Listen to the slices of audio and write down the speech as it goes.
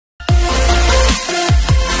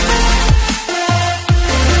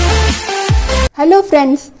Hello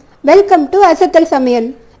friends, welcome to Aasathal Samayal.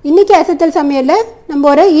 இன்னைக்கு Aasathal Samayalல நம்ம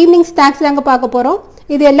ஒரு ஈவினிங் ஸ்நாக்ஸ் தாங்க பார்க்க போறோம்.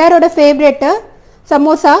 இது எல்லாரோட ஃபேவரட்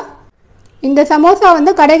samosa. இந்த samosa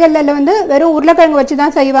வந்து கடைகள்ல வந்து வெறும் உருளைக்கிழங்கு வச்சு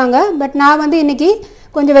தான் செய்வாங்க. பட் நான் வந்து இன்னைக்கு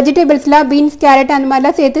கொஞ்சம் வெஜிடபிள்ஸ்லாம் பீன்ஸ், கேரட் அந்த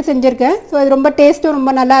மாதிரிலாம் சேர்த்து செஞ்சிருக்கேன். ஸோ அது ரொம்ப டேஸ்ட்டும்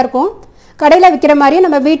ரொம்ப நல்லா இருக்கும். கடையில் விற்கிற மாதிரியே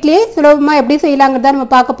நம்ம வீட்லயே சுலபமாக எப்படி செய்யலாங்கிறத நம்ம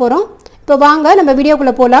பார்க்க போறோம். இப்போ வாங்க நம்ம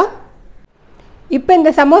வீடியோக்குள்ள போலாம். இப்போ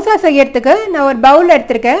இந்த சமோசா செய்யறதுக்கு நான் ஒரு பவுல்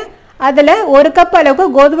எடுத்துர்க்கேன். அதில் ஒரு கப் அளவுக்கு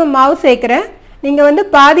கோதுமை மாவு சேர்க்குறேன். நீங்கள் வந்து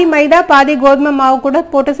பாதி மைதா பாதி கோதுமை மாவு கூட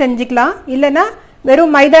போட்டு செஞ்சுக்கலாம், இல்லைன்னா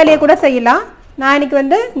வெறும் மைதாலேயே கூட செய்யலாம். நான் இன்றைக்கி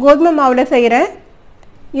வந்து கோதுமை மாவில் செய்கிறேன்.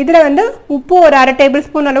 இதில் வந்து உப்பு ஒரு 1/2 டேபிள்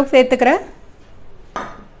ஸ்பூன் அளவுக்கு சேர்த்துக்கிறேன்.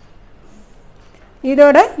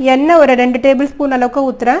 இதோட எண்ணெய் ஒரு 2 டேபிள் ஸ்பூன் அளவுக்கு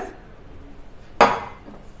ஊற்றுறேன்.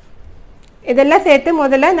 இதெல்லாம் சேர்த்து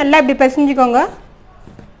முதல்ல நல்லா இப்படி பிசைஞ்சுக்கோங்க.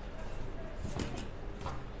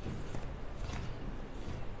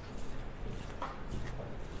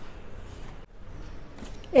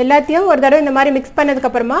 எல்லாத்தையும் ஒரு தடவை இந்த மாதிரி மிக்ஸ்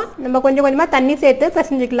பண்ணதுக்கப்புறமா நம்ம கொஞ்சம் கொஞ்சமாக தண்ணி சேர்த்து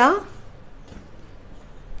பிசைஞ்சிக்கலாம்.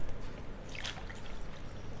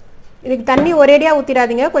 இதுக்கு தண்ணி ஒரேடியாக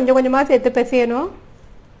ஊற்றிடாதீங்க, கொஞ்சம் கொஞ்சமாக சேர்த்து பிசையணும்.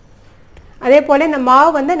 அதே போல் இந்த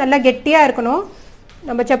மாவு வந்து நல்லா கெட்டியாக இருக்கணும்.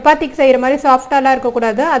 நம்ம சப்பாத்திக்கு செய்கிற மாதிரி சாஃப்டாலாம்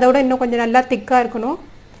இருக்கக்கூடாது, அதோட இன்னும் கொஞ்சம் நல்லா திக்காக இருக்கணும்.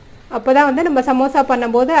 அப்போ தான் வந்து நம்ம சமோசா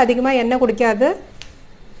பண்ணும்போது அதிகமாக எண்ணெய் குடிக்காது.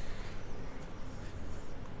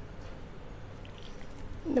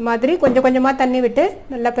 இந்த மாதிரி கொஞ்சம் கொஞ்சமாக தண்ணி விட்டு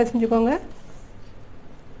நல்லா பிசைஞ்சுக்கோங்க.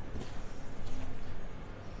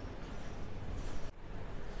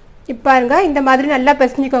 இப்போ பாருங்க, இந்த மாதிரி நல்லா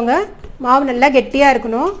பிசைஞ்சுக்கோங்க. மாவு நல்லா கெட்டியாக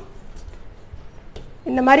இருக்கணும்.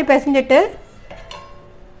 இந்த மாதிரி பிசைஞ்சிட்டு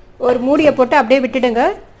ஒரு மூடியை போட்டு அப்படியே விட்டுடுங்க.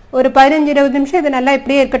 ஒரு 15-20 நிமிஷம் இது நல்லா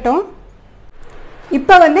இப்படியே இருக்கட்டும்.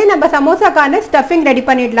 இப்போ வந்து நம்ம சமோசாக்கான ஸ்டஃபிங் ரெடி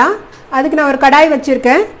பண்ணிடலாம். அதுக்கு நான் ஒரு கடாய்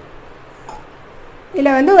வச்சுருக்கேன்.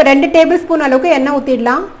 இதில் வந்து ஒரு 2 டேபிள் ஸ்பூன் அளவுக்கு எண்ணெய்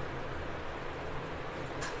ஊற்றிடலாம்.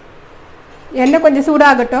 எண்ணெய் கொஞ்சம்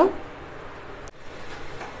சூடாகட்டும்.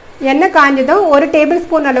 எண்ணெய் காஞ்சதும் ஒரு டேபிள்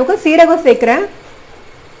ஸ்பூன் அளவுக்கு சீரகம் சேர்க்குறேன்.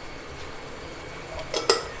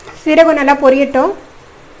 சீரகம் நல்லா பொரியட்டும்.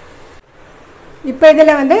 இப்போ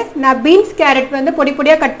இதில் வந்து நான் பீன்ஸ், கேரட் வந்து பொடி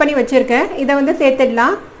பொடியாக கட் பண்ணி வச்சுருக்கேன். இதை வந்து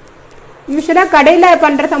சேர்த்துடலாம். யூஸ்வலாக கடையில்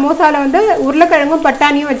பண்ணுற சமோசாவில் வந்து உருளைக்கிழங்கும்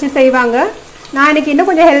பட்டாணியும் வச்சு செய்வாங்க. நான் இன்றைக்கி இன்னும்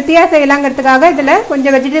கொஞ்சம் ஹெல்த்தியாக செய்யலாங்கிறதுக்காக இதில்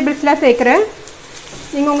கொஞ்சம் வெஜிடபிள்ஸ்லாம் சேர்க்குறேன்.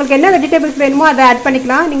 நீங்கள் உங்களுக்கு என்ன வெஜிடபிள்ஸ் வேணுமோ அதை ஆட்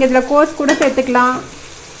பண்ணிக்கலாம். நீங்கள் இதில் கோஸ் கூட சேர்த்துக்கலாம்.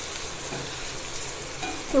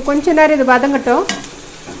 ஸோ கொஞ்ச நேரம் இது வதங்கட்டும்.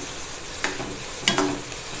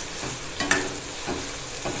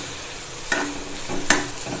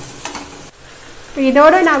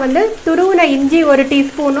 இதோடு நான் வந்து துருவின இஞ்சி ஒரு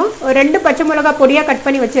டீஸ்பூனும் ஒரு 2 பச்சை மிளகாய் பொடியாக கட்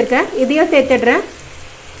பண்ணி வச்சுருக்கேன். இதையும் சேர்த்துடுறேன்.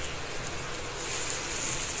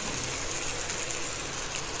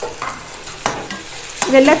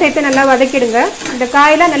 இதெல்லாம் சேர்த்து நல்லா வதக்கிடுங்க. இந்த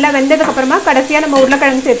காயெல்லாம் நல்லா வெந்ததுக்கப்புறமா கடைசியாக நம்ம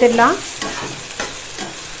உருளைக்கிழங்கு சேர்த்துடலாம்.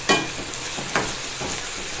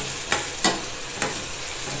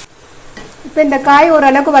 இப்போ இந்த காய்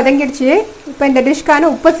ஓரளவுக்கு வதங்கிடுச்சு. இப்போ இந்த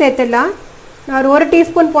டிஷ்க்கான உப்பு சேர்த்துடலாம். நான் ஒரு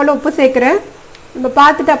டீஸ்பூன் போல் உப்பு சேர்க்குறேன். நம்ம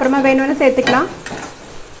பார்த்துட்டு அப்புறமா வேணும்னு சேர்த்துக்கலாம்.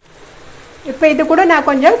 இப்போ இது கூட நான்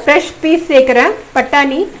கொஞ்சம் ஃப்ரெஷ் பீஸ் சேர்க்குறேன்,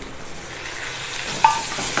 பட்டாணி.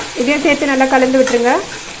 இதையும் சேர்த்து நல்லா கலந்து விட்டுருங்க.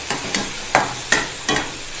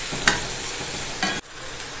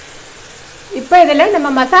 இப்போ இதில் நம்ம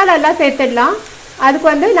மசாலாலாம் சேர்த்துடலாம். அதுக்கு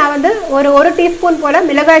வந்து நான் வந்து ஒரு டீஸ்பூன் போல்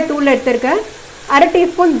மிளகாய் தூள் எடுத்திருக்கேன், 1/2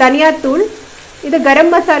 டீஸ்பூன் தனியாத்தூள், இது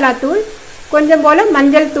கரம் மசாலா தூள், கொஞ்சம் போல்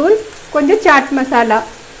மஞ்சள் தூள், கொஞ்சம் சாட் மசாலா.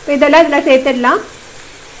 இப்போ இதெல்லாம் இதில் சேர்த்துடலாம்.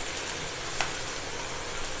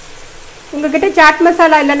 உங்கள்கிட்ட சாட்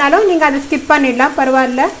மசாலா இல்லைனாலும் நீங்கள் அதை ஸ்கிப் பண்ணிடலாம்,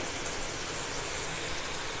 பரவாயில்ல.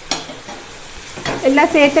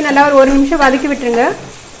 எல்லாம் சேர்த்து நல்லா ஒரு 1 நிமிஷம் வதக்கி விட்டுருங்க.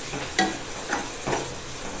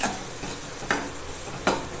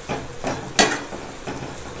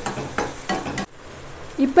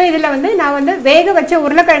 இப்போ இதில் வந்து நான் வந்து வேக வச்ச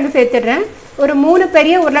உருளைக்கிழங்கு சேர்த்துடுறேன். ஒரு 3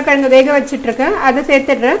 பெரிய உருளைக்கிழங்கு வேக வச்சிட்ருக்கேன், அதை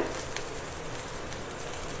சேர்த்துடுறேன்.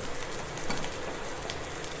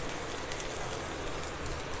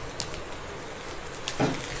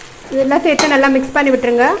 இதெல்லாம் சேர்த்து நல்லா மிக்ஸ் பண்ணி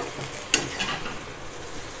விட்டுருங்க.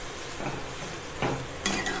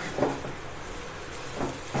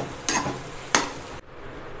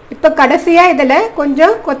 இப்போ கடைசியாக இதில்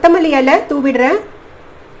கொஞ்சம் கொத்தமல்லி இலை தூவிடுறேன்.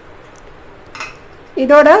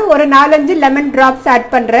 இதோட ஒரு 4-5 லெமன் டிராப்ஸ் ஆட்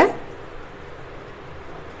பண்ணுறேன்.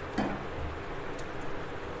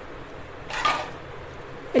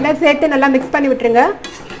 எல்லாம் சேர்த்து நல்லா மிக்ஸ் பண்ணி விட்டுருங்க.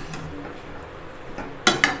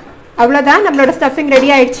 அவ்வளோதான், நம்மளோட ஸ்டஃபிங் ரெடி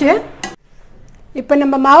ஆயிடுச்சு. இப்போ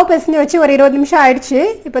நம்ம மாவு பிசைஞ்சு வச்சு ஒரு 20 நிமிஷம் ஆயிடுச்சு.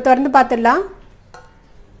 இப்போ திறந்து பார்த்துடலாம்.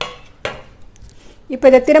 இப்போ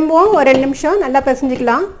இதை திரும்பவும் ஒரு 2 நிமிஷம் நல்லா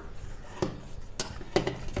பிசைஞ்சிக்கலாம்.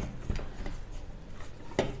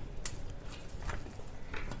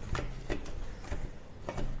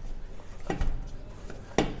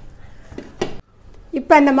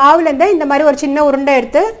 இப்போ அந்த மாவுலேருந்து இந்த மாதிரி ஒரு சின்ன உருண்டை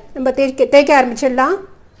எடுத்து நம்ம தேய்க்க ஆரம்பிச்சிடலாம்.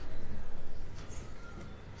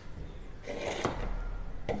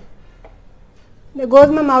 இந்த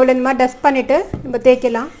கோதுமை மாவில் இந்த மாதிரி டஸ்ட் பண்ணிவிட்டு நம்ம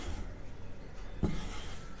தேய்க்கலாம்.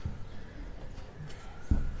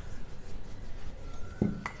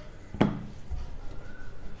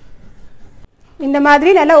 இந்த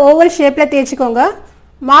மாதிரி நல்லா ஓவல் ஷேப்பில் தேய்ச்சிக்கோங்க.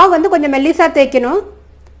 மாவு வந்து கொஞ்சம் மெல்லிசாக தேய்க்கணும்.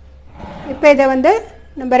 இப்போ இதை வந்து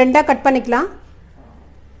நம்ம 2ஆக கட் பண்ணிக்கலாம்.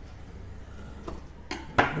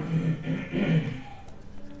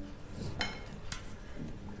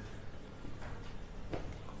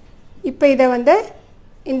 இப்போ இதை வந்து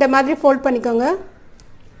இந்த மாதிரி ஃபோல்ட் பண்ணிக்கோங்க.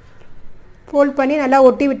 ஃபோல்ட் பண்ணி நல்லா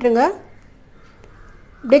ஒட்டி விட்டுருங்க.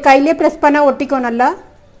 அப்படியே கையிலே ப்ரெஸ் பண்ணால் ஒட்டிக்கும் நல்லா.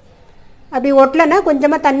 அப்படி ஒட்டலைன்னா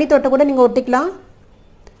கொஞ்சமாக தண்ணி தொட்டு கூட நீங்கள் ஒட்டிக்கலாம்.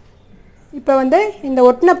 இப்போ வந்து இந்த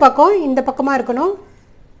ஒட்டின பக்கம் இந்த பக்கமாக இருக்கணும்.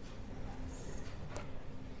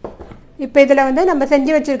 இப்போ இதில் வந்து நம்ம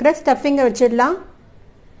செஞ்சு வச்சுருக்கிற ஸ்டஃபிங்கை வச்சிடலாம்.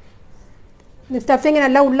 இந்த ஸ்டஃபிங்கை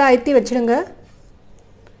நல்லா உள்ளே அழுத்தி வச்சுடுங்க.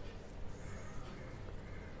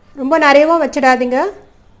 ரொம்ப நிறையவும் வச்சிடாதீங்க.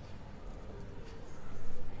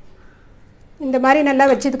 இந்த மாதிரி நல்லா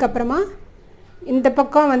வச்சதுக்கப்புறமா இந்த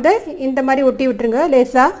பக்கம் வந்து இந்த மாதிரி ஒட்டி விட்டுருங்க.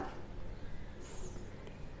 லேசாக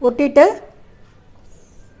ஒட்டிட்டு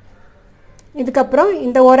இதுக்கப்புறம்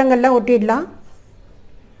இந்த ஓரங்கள்லாம் ஒட்டிடலாம்.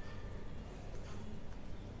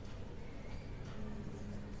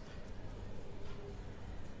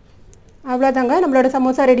 அவ்வளோதாங்க, நம்மளோட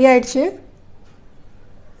சமோசா ரெடி ஆயிடுச்சு.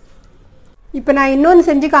 இப்போ நான் இன்னொன்று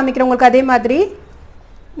செஞ்சு காமிக்கிறேன் உங்களுக்கு. அதே மாதிரி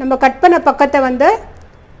நம்ம கட் பண்ண பக்கத்தை வந்து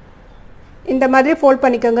இந்த மாதிரி ஃபோல்ட்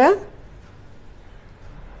பண்ணிக்கோங்க.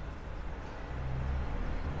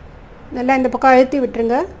 நல்லா இந்த பக்கம் அழுத்தி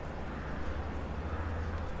விட்டுருங்க.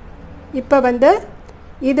 இப்போ வந்து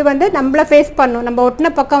இது வந்து நம்மளை ஃபேஸ் பண்ணணும். நம்ம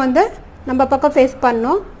ஒட்டின பக்கம் வந்து நம்ம பக்கம் ஃபேஸ்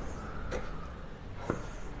பண்ணணும்.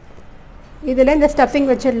 இதில் இந்த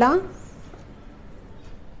ஸ்டஃபிங் வச்சிடலாம்.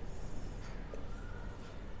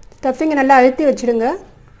 ஸ்டஃபிங்கை நல்லா அழுத்தி வச்சுடுங்க.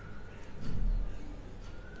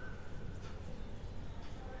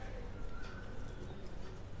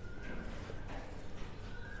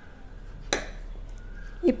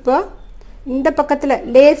 இப்போ இந்த பக்கத்தில்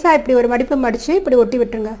லேசாக இப்படி ஒரு மடிப்பு மடித்து இப்படி ஒட்டி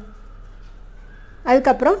விட்டுருங்க.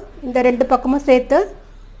 அதுக்கப்புறம் இந்த 2 பக்கமும் சேர்த்து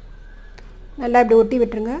நல்லா இப்படி ஒட்டி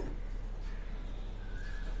விட்டுருங்க.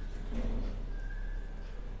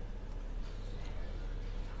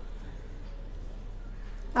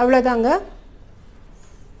 அவ்வளோதாங்க.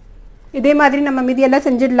 இதே மாதிரி நம்ம மீதியெல்லாம்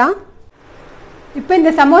செஞ்சிடலாம். இப்போ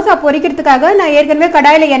இந்த சமோசா பொரிக்கிறதுக்காக நான் ஏற்கனவே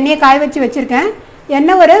கடாயில் எண்ணெயை காய வச்சு வச்சுருக்கேன்.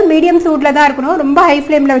 எண்ணெய் ஒரு மீடியம் சூடில் தான் இருக்கணும். ரொம்ப ஹை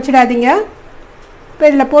ஃப்ளேமில் வச்சிடாதீங்க. இப்போ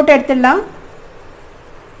இதில் போட்டு எடுத்துடலாம்.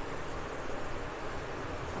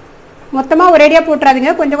 மொத்தமாக ஒரேடியாக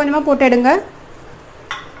போட்டுறாதீங்க, கொஞ்சம் கொஞ்சமாக போட்டு எடுங்க.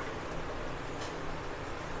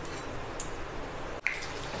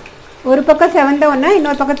 ஒரு பக்கம் செவந்த ஒன்று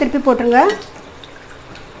இன்னொரு பக்கம் திருப்பி போட்டுருங்க.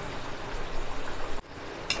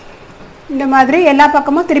 இந்த மாதிரி எல்லா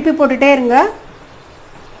பக்கமும் திருப்பி போட்டுட்டே இருங்க.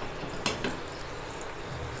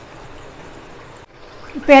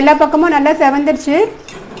 இப்போ எல்லா பக்கமும் நல்லா செவந்துருச்சு.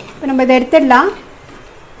 இப்போ நம்ம இதை எடுத்துடலாம்.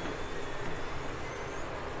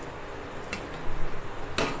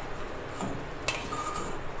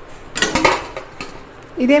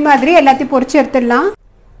 இதே மாதிரி எல்லாத்தையும் பொரிச்சு எடுத்துடலாம்.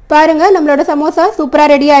 பாருங்கள், நம்மளோட சமோசா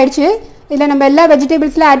சூப்பராக ரெடி ஆயிடுச்சு. இதில் நம்ம எல்லா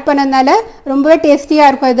வெஜிடபிள்ஸ்லாம் ஆட் பண்ணதுனால ரொம்பவே டேஸ்டியாக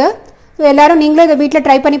இருக்கும் இது. ஸோ எல்லோரும் நீங்களும் இதை வீட்டில்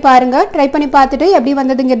ட்ரை பண்ணி பாருங்கள். ட்ரை பண்ணி பார்த்துட்டு எப்படி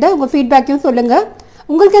வந்ததுங்கிறத உங்கள் ஃபீட்பேக்கையும் சொல்லுங்கள்.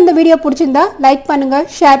 உங்களுக்கு இந்த வீடியோ பிடிச்சிருந்தா லைக் பண்ணுங்கள்,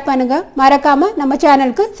 ஷேர் பண்ணுங்கள், மறக்காமல் நம்ம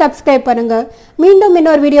சேனலுக்கு சப்ஸ்கிரைப் பண்ணுங்கள். மீண்டும்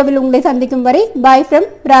இன்னொரு வீடியோவில் உங்களை சந்திக்கும் வரை பாய் ஃப்ரம்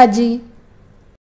ராஜி.